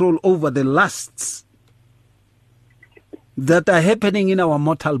self-control over the lusts that are happening in our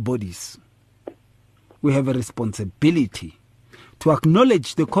mortal bodies. We have a responsibility to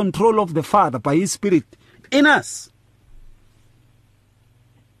acknowledge the control of the Father by His Spirit in us,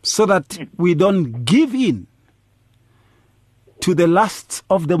 so that we don't give in to the lusts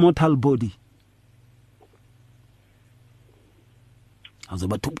of the mortal body.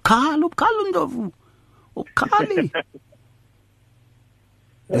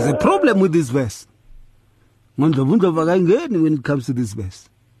 There's a problem with this verse. When it comes to this verse.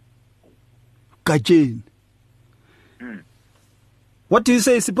 What do you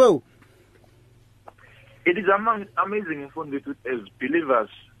say, Sipho? It is amazing as believers,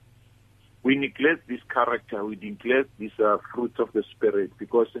 we neglect this character, we neglect these fruits of the Spirit,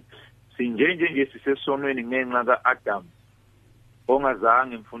 because Adam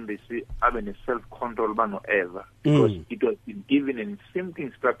ongazange mfundisi abe ne-self-control bano-eva, because it was been given a simple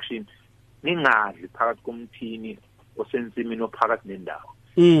instruction, ningadli phakathi komthini osensimini ophakathi nendawo.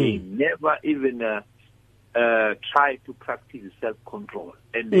 They never even try to practice self-control,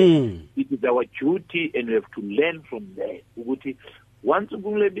 and it is our duty, and we have to learn from there ukuthi Once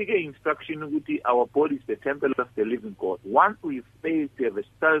we big instruction, our body is the temple of the living God. Once we fail to have a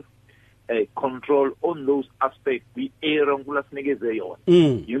self control on those aspects, we err on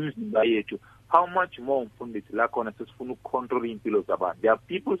how much more controlling pillows about. There are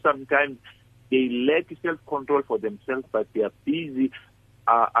people sometimes they lack self-control for themselves, but they are busy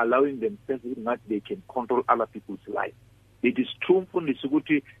allowing themselves that they can control other people's life. It is true for the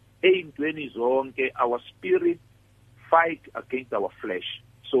Suguti, our spirit fight against our flesh.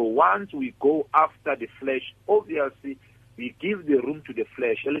 So once we go after the flesh, obviously we give the room to the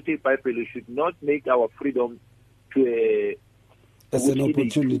flesh. We should not make our freedom to as an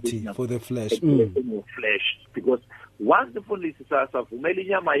opportunity for the flesh. Flesh. Because once the police are to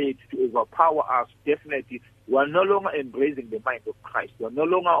overpower us, definitely we are no longer embracing the mind of Christ. We are no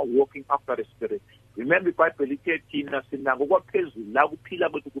longer walking after the Spirit. Remember, Bible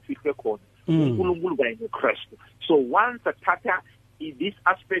so once a tata in this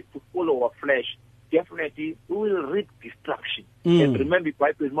aspect to follow our flesh, definitely we will reap destruction. And remember,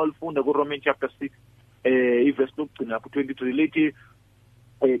 Bible is more found in Romans chapter 6, verse 23,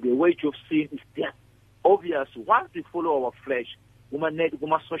 the wage of sin is death. Obvious, once we follow our flesh,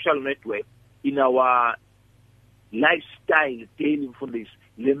 social network, in our lifestyle, daily from this,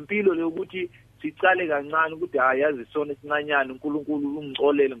 lempilo lokuthi sicale kancane ukuthi ayazi sona sincanyana uNkulunkulu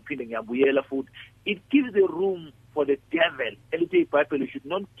ungixolele ngiphinde ngiyabuyela futhi. It gives the room for the devil. The Bible should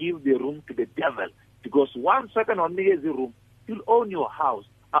not give the room to the devil, because once Satan onikeza the room, you'll own your house,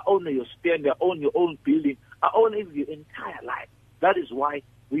 I own your stand, I own your own building, I own your entire life. That is why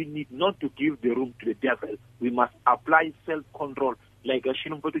we need not to give the room to the devil. We must apply self-control. Like a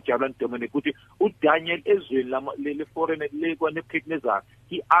Shinumpotu Jalan Dominikuti, Daniel Israel, foreign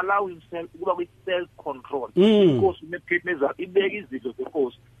he allowed himself with self-control. Because in the it is of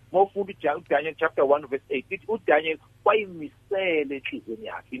course. More food Daniel chapter 1 verse 8. Daniel, why me say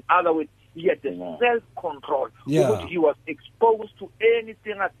in other words, he had the self-control. Because he was exposed to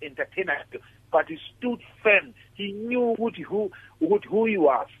anything as entertainment, but he stood firm. He knew who he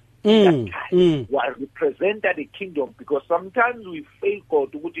was. That time was represented the kingdom, because sometimes we fail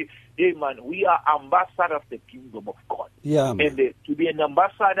God to hey man, we are ambassador of the kingdom of God. And to be an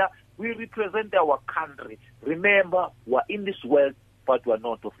ambassador, we represent our country. Remember, we are in this world, but we are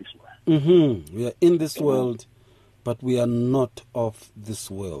not of this world. We are in this world, but we are not of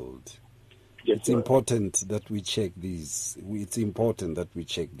this world. Yes, it's important that we check these. It's important that we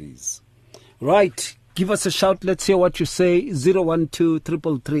check these. Right. Give us a shout. Let's hear what you say.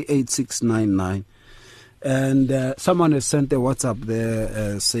 012-333-8699. And someone has sent a WhatsApp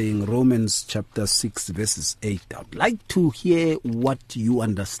there saying Romans chapter 6 verses 8. I'd like to hear what you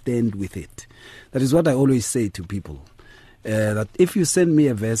understand with it. That is what I always say to people. That if you send me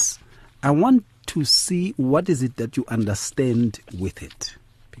a verse, I want to see what is it that you understand with it.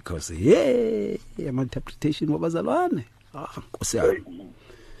 Because, my interpretation was alone.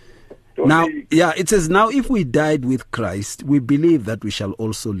 Now, it says, now if we died with Christ, we believe that we shall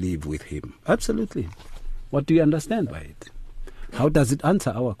also live with him. Absolutely. What do you understand by it? How does it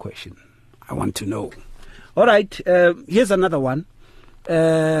answer our question? I want to know. All right, here's another one.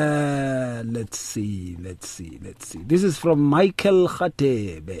 Let's see. This is from Michael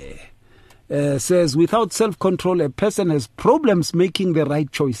Khatebe. Says, without self-control, a person has problems making the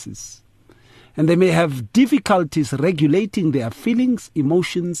right choices. And they may have difficulties regulating their feelings,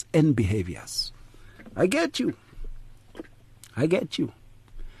 emotions, and behaviors. I get you.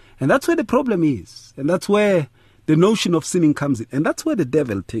 And that's where the problem is. And that's where the notion of sinning comes in. And that's where the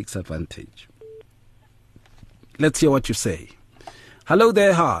devil takes advantage. Let's hear what you say. Hello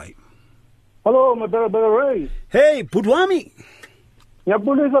there, hi. Hello, my brother Ray. Hey, Putwami.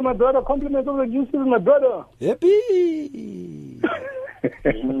 Nyabulisa, my brother. Compliments of the juices, my brother. Happy.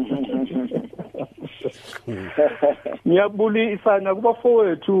 Nyabulisa nakuba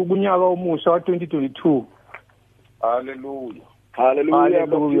fowethu kunyaka omusha wa 2022. Hallelujah. Hallelujah,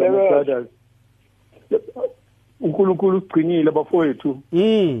 brother. uNkulunkulu ugcinile bafowethu.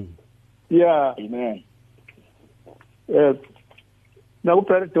 Yeah. Amen. Naku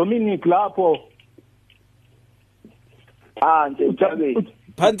brother Dominic lapho. Nje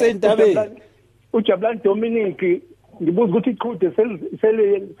Phansi entabeni. Ujabulani Dominic, ngibuza ukuthi iqhude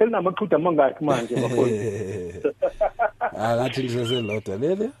selinamaqhude amangaki manje bafowethu. Ngathi liseselodwa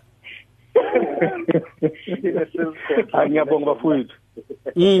lele. Ngiyabonga bafowethu.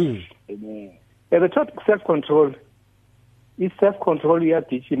 Amen. The topic self-control. Self-control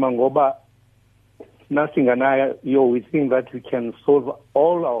iyadishima ngoba nasinganayo we think that we can solve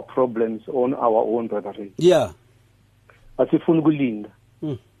all our problems on our own, brother. Yeah. Asifuni ukulinda.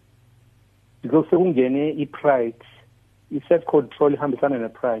 Because sekungene i-pride i-self control ihambisana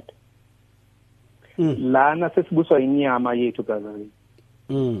ne-pride. Lana sesibuswa inyama yethu brother.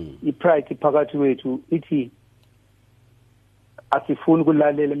 I-pride iphakathi wethu ithi asifuni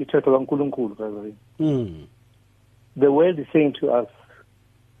ukulalela imithetho kaNkulunkulu brother. The world is saying to us,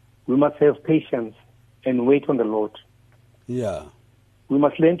 we must have patience and wait on the Lord. Yeah. We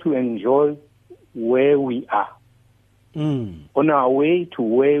must learn to enjoy where we are. On our way to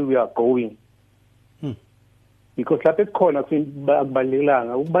where we are going. Because lapho esikhona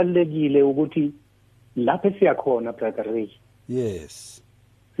kubalelanga ukubalekile ukuthi lapho siyakhona brother Ray. Yes.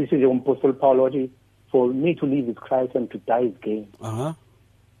 Sisho nje uMapostle Paul wathi, for me to live is Christ and to die is gain.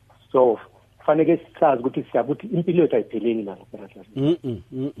 So fanele sisazi ukuthi siyabuthi impilo yethu ayipheleli la brother.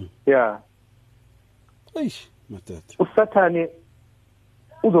 Yeah. Eish, matata. Usathane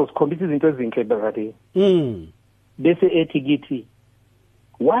uzosikhombisa izinto ezinhle brother. Bese ethi kithi,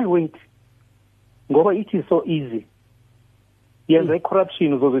 why wait? Ngoba it is so easy. Yenza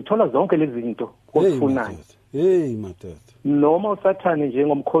corruption uzozithola zonke lezi zinto ozifunayo. Hey matata. Noma usathane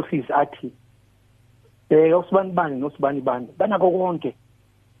njengomkhohlisi athi usibani bani nosibani bani banako konke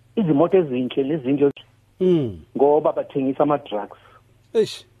izimoto ezinhle lezinto ngoba bathengisa ama drugs.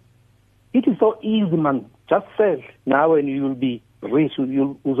 Eish. It is so easy man, just sell now and you will be rich,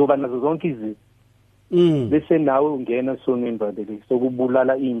 uzoba nazo zonke izinto. Bese nawe ungena sonweni brother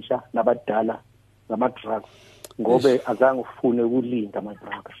sokubulala intsha nabadala ngama drugs ngobe azange ufune ukulinda ama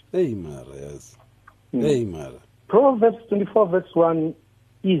drugs. Hey mara yes. Hey mara. Proverbs 24 verse 1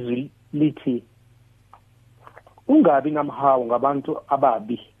 izwi lithi ungabi namhawu ngabantu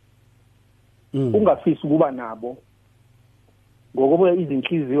ababi. Ungafisi ukuba nabo ngoba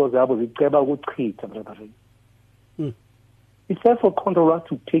izinhliziyo zabo ziceba ukuchitha brother. It's self control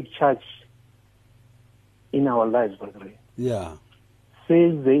to take charge in our lives brother. Yeah.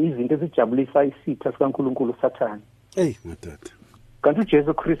 Seze izinto ezijabulisa isitha sikaNkulunkulu Sathane. Hey matata. Kanti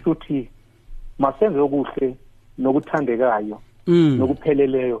uJesu Kristu uthi masenze okuhle nokuthandekayo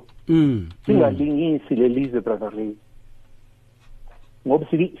nokupheleleyo. Singalingisi lelizwe brother. Ngoba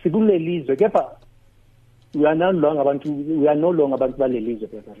sikulelizwe kepha we are no longer abantu balelizwe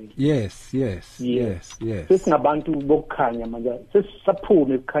brother. Yes. Sesingabantu bokukhanya manje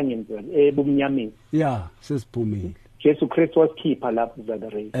sesisaphume ekukhanyeni ebumnyameni. Yeah, sesiphumile. Jesu Kristu wasikhipha lapho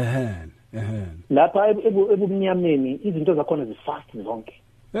brother. Lapha ebumnyameni izinto zakhona zifast zonke.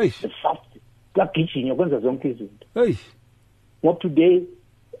 Zifast. Kagijinya kwenza zonke izinto. Ngoba today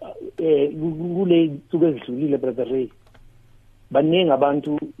kule suku ezidlulile brother Ray. Baningi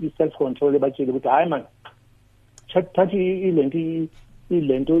abantu i-self control batshela ukuthi hayi man thathi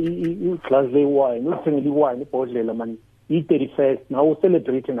ilento i-glass le-wine uthengele i-wine ibhodlela man i-31st nawo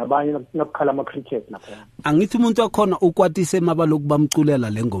celebrate nabanye nakukhala ama-cricket lapha. Angithi umuntu wakhona ukwatise emabaloku bamculela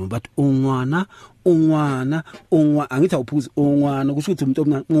le ngoma bathi ungwana angithi awuphuzi ungwana kusho ukuthi umuntu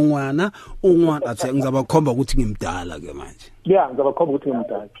omncane ungwana athi ngizabakhomba ukuthi ngimdala ke manje. Yeah, ngizabakhomba ukuthi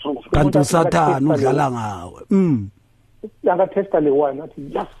ngimdala. Kanti uSathane udlala ngawe. Angatesta le wine athi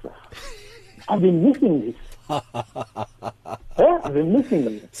yes sir. I've been missing this. I've been missing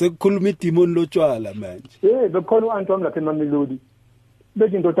it. Sekukhuluma idemon lotshwala manje. Bekhona uAntu wami lapha eMamelodi.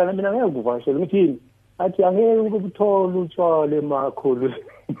 Bethi indodana mina ngeke ukuvashela ngithini? Athi angeke ukuthola utshwala emakhulu.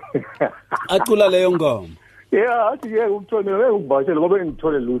 Acula leyo ngoma. Athi ngeke ukuthola ngeke ukuvashela ngoba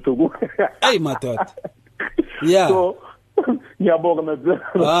ngithole lutho ku. Hey madoda. Yeah. So ngiyabonga manje.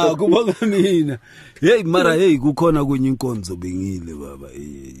 Kubonga mina. Hey mara kukhona kwenye inkonzo bengile baba.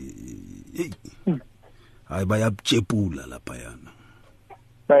 Hayi bayabutshepula lapha yana.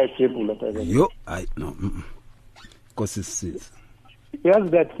 Bayabutshepula phela. Yo, no. Because it's yes,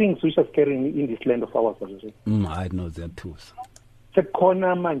 there are things which are scary in this land of ours. I know that too.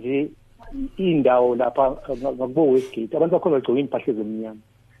 Sekhona manje indawo lapha ngakubo Westgate abantu bakhona bagcoka impahla ezimnyama.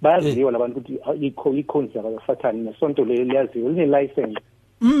 Bayaziwa labantu ukuthi ikhonza kaSathane nesonto leyaziwa line license.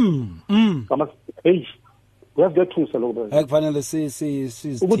 Kama uyazithusa lokho. Akufanele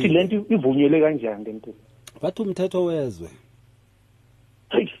si ukuthi lento ivunyelwe kanjani lento. Bathi umthetho wezwe.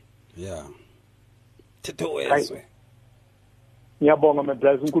 Yeah. Umthetho wezwe. Ngiyabonga my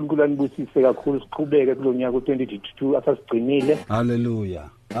brothers uNkulunkulu anibusise kakhulu siqhubeke kulonyaka u2022 asasigcinile. Hallelujah.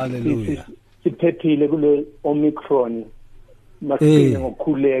 Siphephile kule Omicron. Masike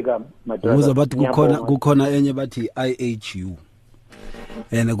ngokukhuleka my brothers. Uza bathi kukhona enye bathi IHU.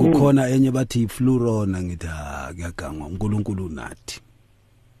 Ene kukhona enye bathi Flurona ngithi kuyagangwa uNkulunkulu nathi.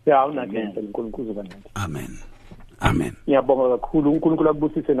 Yeah, unakenza uNkulunkulu banathi. Amen. Ngiyabonga kakhulu uNkulunkulu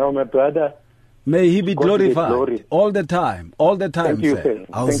akubusise nawe my brother. May he be glorified all the time. Thank you,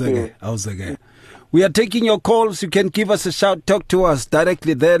 sir. We are taking your calls. You can give us a shout, talk to us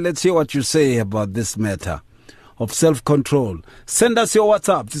directly there. Let's hear what you say about this matter of self-control. Send us your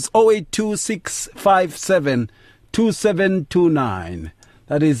WhatsApps. It's 0826572729.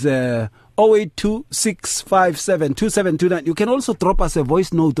 That is 0826572729. You can also drop us a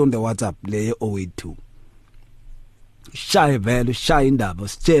voice note on the WhatsApp. 082. Shy vele, shy indaba,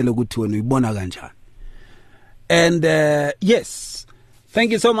 sitshele ukuthi wena uyibona kanjani. And yes,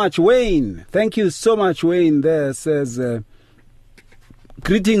 thank you so much, Wayne. Thank you so much, Wayne. There says,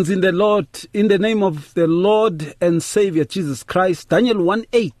 greetings in the Lord, in the name of the Lord and Savior Jesus Christ. Daniel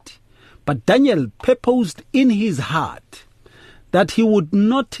 1:8. But Daniel purposed in his heart that he would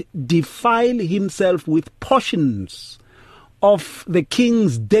not defile himself with portions of the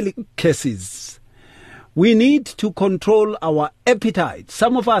king's delicacies. We need to control our appetite.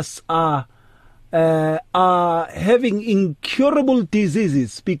 Some of us are having incurable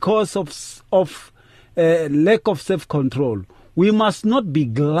diseases because of lack of self-control. We must not be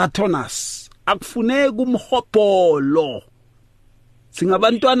gluttonous. Akufuneki umhopolo.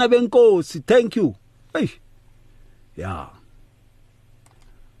 Singabantwana benkosi. Thank you. Hey. Yeah.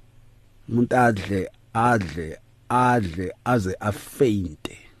 Umuntu adle aze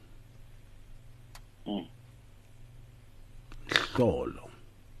afeinte. Hlolo.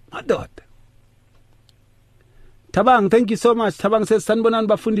 Madoda. Tabang, thank you so much. Tabang says, Sanbonan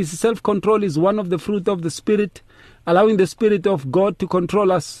Bafundisi, self-control is one of the fruit of the Spirit, allowing the Spirit of God to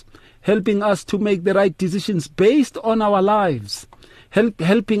control us, helping us to make the right decisions based on our lives,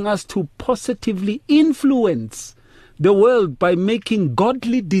 helping us to positively influence the world by making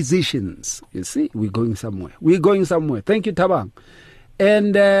godly decisions. You see, we're going somewhere. Thank you, Tabang.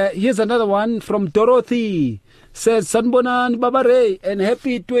 And here's another one from Dorothy. Says, Sanbonan Babare, and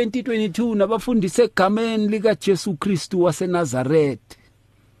happy 2022. Nabafundise kamen liga Jesu Kristu wase Nazareth.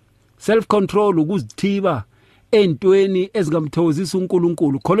 Self-control ukuzithiba entweni ezingamthozisa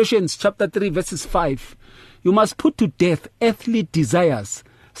uNkulunkulu. Colossians chapter 3 verses 5. You must put to death earthly desires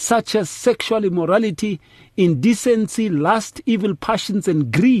such as sexual immorality, indecency, lust, evil passions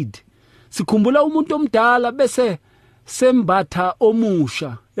and greed. Sikhumbula umuntu omdala bese sembatha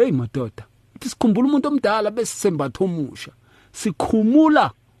omusha. Hey madoda. Sikhumbula umuntu omdala bese sembatha omusha.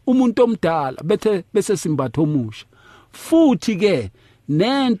 Sikhumula umuntu omdala bese simbatha omusha. Futhi ke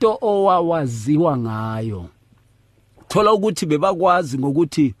nento owawaziwa ngayo. Thola ukuthi bebakwazi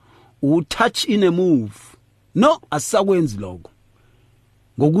ngokuthi touch in a move. No, asakwenzi lokho.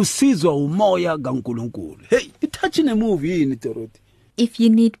 Ngokusizwa umoya kaNkulunkulu. Hey, touch in a move yini Dorothy? If you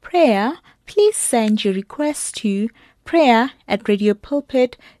need prayer, please send your request to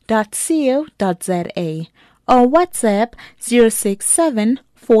prayer@radiopulpit.co.za or WhatsApp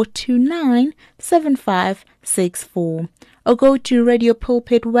 067-429-7564 or go to Radio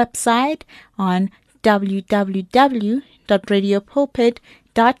Pulpit website on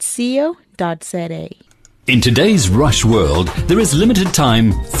www.radiopulpit.co.za. In today's rush world, there is limited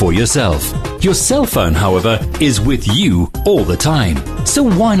time for yourself. Your cell phone, however, is with you all the time. So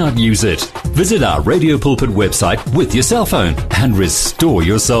why not use it? Visit our Radio Pulpit website with your cell phone and restore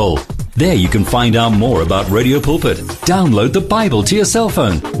your soul. There you can find out more about Radio Pulpit. Download the Bible to your cell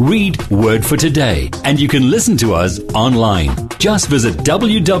phone. Read Word for Today. And you can listen to us online. Just visit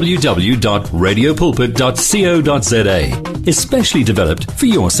www.radiopulpit.co.za. Especially developed for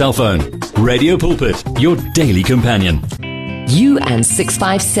your cell phone. Radio Pulpit, your daily companion. You and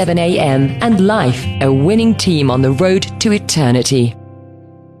 657 AM and life, a winning team on the road to eternity.